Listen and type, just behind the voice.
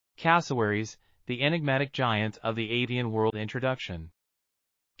Cassowaries, the enigmatic giant of the avian world. Introduction.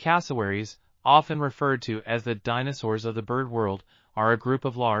 Cassowaries, often referred to as the dinosaurs of the bird world, are a group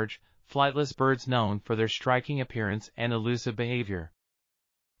of large, flightless birds known for their striking appearance and elusive behavior.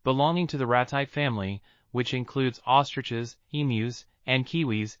 Belonging to the ratite family, which includes ostriches, emus, and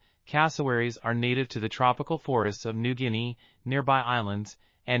kiwis, cassowaries are native to the tropical forests of New Guinea, nearby islands,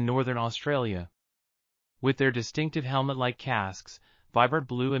 and northern Australia. With their distinctive helmet-like casques, vibrant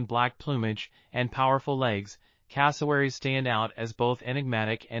blue and black plumage, and powerful legs, cassowaries stand out as both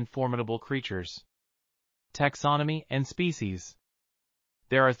enigmatic and formidable creatures. Taxonomy and species.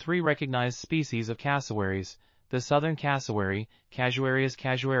 There are 3 recognized species of cassowaries: the southern cassowary, Cassowaries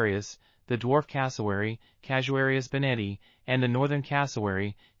casuarius, the dwarf cassowary, Cassowaries bennetti, and the northern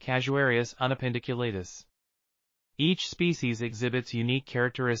cassowary, Cassowaries unapendiculatus. Each species exhibits unique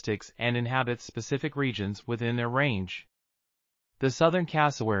characteristics and inhabits specific regions within their range. The southern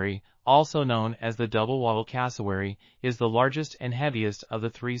cassowary, also known as the double-wattled cassowary, is the largest and heaviest of the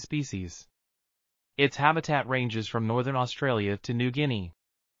 3 species. Its habitat ranges from northern Australia to New Guinea.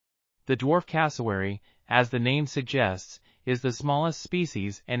 The dwarf cassowary, as the name suggests, is the smallest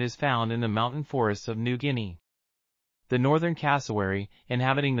species and is found in the mountain forests of New Guinea. The northern cassowary,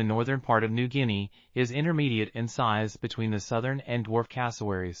 inhabiting the northern part of New Guinea, is intermediate in size between the southern and dwarf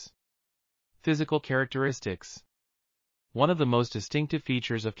cassowaries. Physical characteristics. One of the most distinctive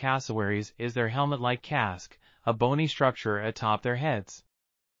features of cassowaries is their helmet-like casque, a bony structure atop their heads.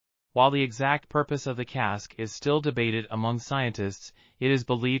 While the exact purpose of the casque is still debated among scientists, it is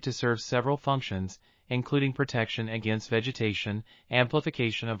believed to serve several functions, including protection against vegetation,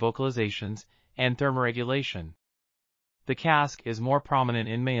 amplification of vocalizations, and thermoregulation. The casque is more prominent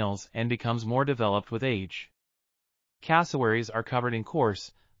in males and becomes more developed with age. Cassowaries are covered in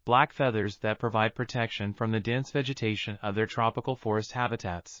coarse, black feathers that provide protection from the dense vegetation of their tropical forest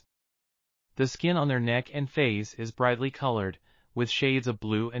habitats. The skin on their neck and face is brightly colored, with shades of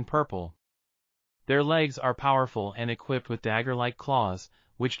blue and purple. Their legs are powerful and equipped with dagger-like claws,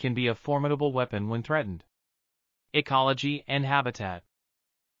 which can be a formidable weapon when threatened. Ecology and habitat.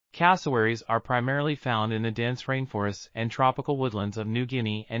 Cassowaries are primarily found in the dense rainforests and tropical woodlands of New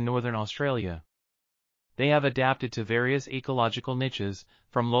Guinea and northern Australia. They have adapted to various ecological niches,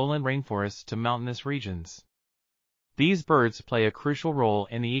 from lowland rainforests to mountainous regions. These birds play a crucial role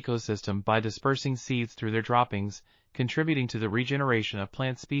in the ecosystem by dispersing seeds through their droppings, contributing to the regeneration of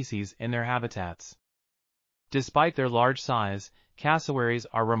plant species in their habitats. Despite their large size, cassowaries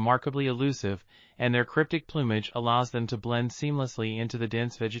are remarkably elusive, and their cryptic plumage allows them to blend seamlessly into the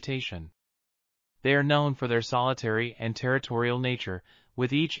dense vegetation. They are known for their solitary and territorial nature,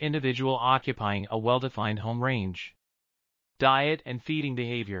 with each individual occupying a well-defined home range. Diet and feeding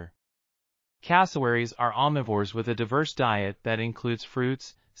behavior. Cassowaries are omnivores with a diverse diet that includes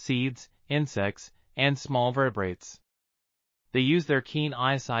fruits, seeds, insects, and small vertebrates. They use their keen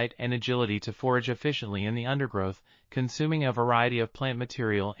eyesight and agility to forage efficiently in the undergrowth, consuming a variety of plant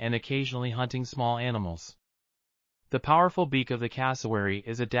material and occasionally hunting small animals. The powerful beak of the cassowary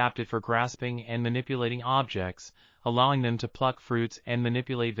is adapted for grasping and manipulating objects, allowing them to pluck fruits and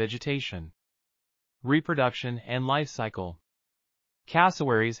manipulate vegetation. Reproduction and life cycle.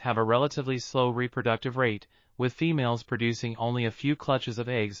 Cassowaries have a relatively slow reproductive rate, with females producing only a few clutches of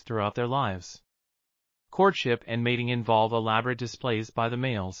eggs throughout their lives. Courtship and mating involve elaborate displays by the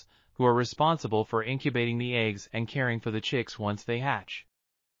males, who are responsible for incubating the eggs and caring for the chicks once they hatch.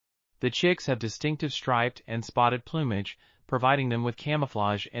 The chicks have distinctive striped and spotted plumage, providing them with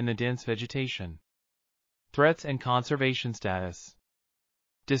camouflage in the dense vegetation. Threats and conservation status.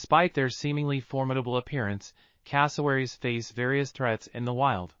 Despite their seemingly formidable appearance, cassowaries face various threats in the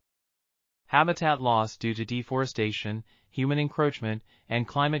wild. Habitat loss due to deforestation, human encroachment, and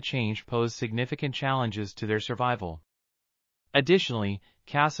climate change pose significant challenges to their survival. Additionally,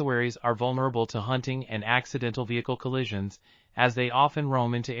 cassowaries are vulnerable to hunting and accidental vehicle collisions, as they often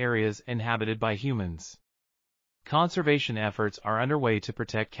roam into areas inhabited by humans. Conservation efforts are underway to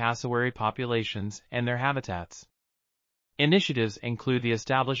protect cassowary populations and their habitats. Initiatives include the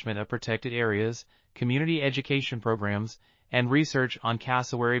establishment of protected areas, community education programs, and research on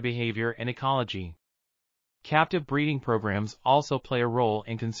cassowary behavior and ecology. Captive breeding programs also play a role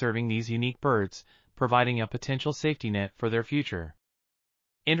in conserving these unique birds, providing a potential safety net for their future.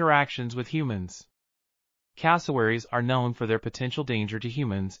 Interactions with humans. Cassowaries are known for their potential danger to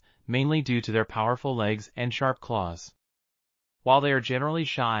humans, mainly due to their powerful legs and sharp claws. While they are generally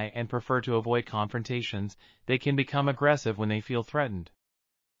shy and prefer to avoid confrontations, they can become aggressive when they feel threatened.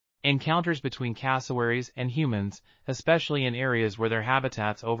 Encounters between cassowaries and humans, especially in areas where their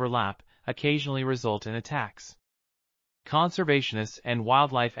habitats overlap, occasionally result in attacks. Conservationists and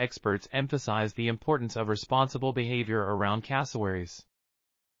wildlife experts emphasize the importance of responsible behavior around cassowaries.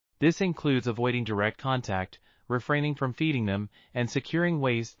 This includes avoiding direct contact, refraining from feeding them, and securing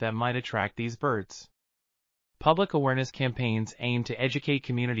waste that might attract these birds. Public awareness campaigns aim to educate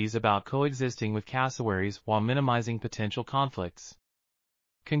communities about coexisting with cassowaries while minimizing potential conflicts.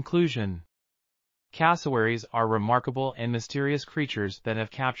 Conclusion: cassowaries are remarkable and mysterious creatures that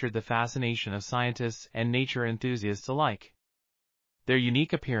have captured the fascination of scientists and nature enthusiasts alike. Their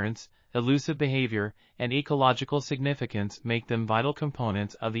unique appearance, elusive behavior, and ecological significance make them vital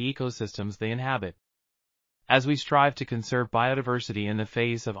components of the ecosystems they inhabit. As we strive to conserve biodiversity in the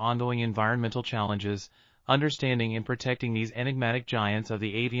face of ongoing environmental challenges, understanding and protecting these enigmatic giants of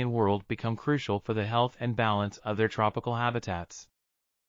the avian world become crucial for the health and balance of their tropical habitats.